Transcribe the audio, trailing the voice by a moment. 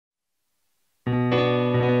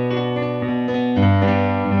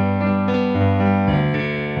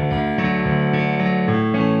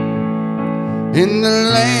in the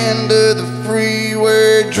land of the free,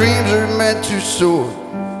 where dreams are meant to soar.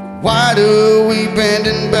 Why do we bend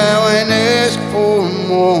and bow and ask for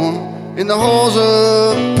more? In the halls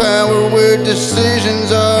of power where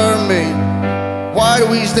decisions are made, why do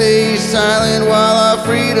we stay silent while our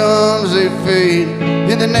freedoms they fade?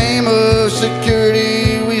 In the name of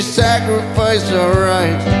security we sacrifice our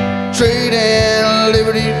rights, trading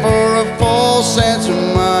liberty for a false sense of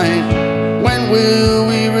mind. When will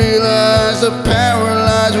we realize the power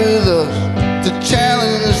lies with us to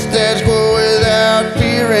challenge the status quo without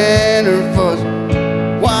fear and or fuss?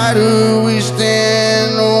 Why do we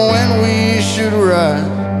stand when we should rise?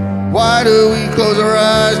 Why do we close our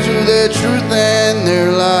eyes to their truth and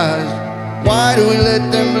their lies? Why do we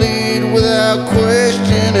let them bleed without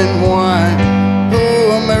questioning why?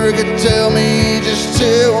 Oh, America, tell me, just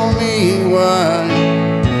tell me why.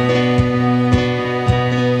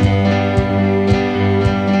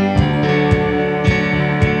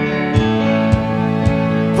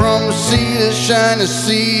 From sea to shine to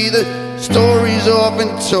sea, the stories often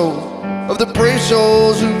told of the brave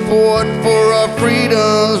souls who fought for our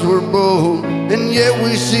freedoms were bold. And yet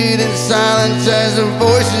we sit in silence as the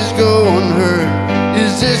voices go unheard.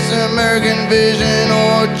 Is this American vision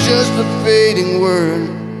or just a fading word?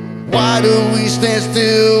 Why do we stand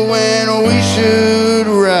still when we should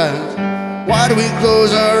rise? Why do we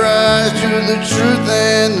close our eyes to the truth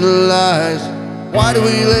and the lies? Why do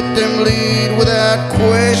we let them lead without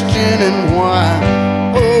questioning why?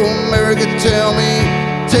 Oh, America, tell me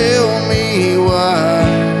why.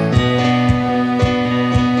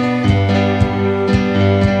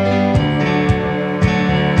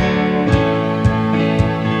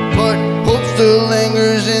 But hope still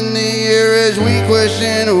lingers in the air as we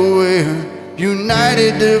question where.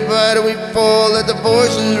 United, divided we fall, let the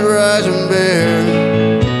voices rise and bear.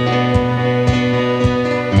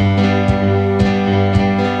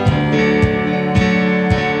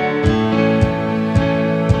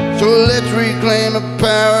 So let's reclaim the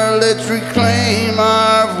power, let's reclaim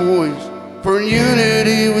our voice. For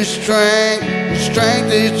unity with strength, and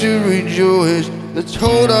strength is to rejoice. Let's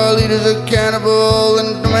hold our leaders accountable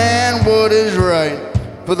and demand what is right.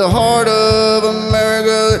 For the heart of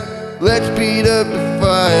America, let's beat up the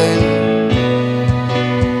fight.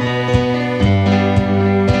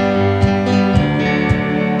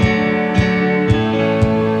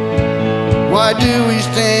 Why do we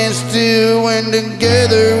stand still when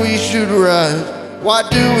together we should rise? Why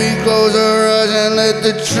do we close our eyes and let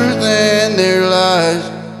the truth and their lies?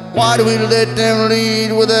 Why do we let them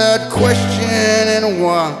lead without questioning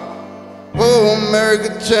why? Oh,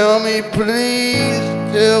 America, tell me, please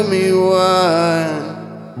tell me why.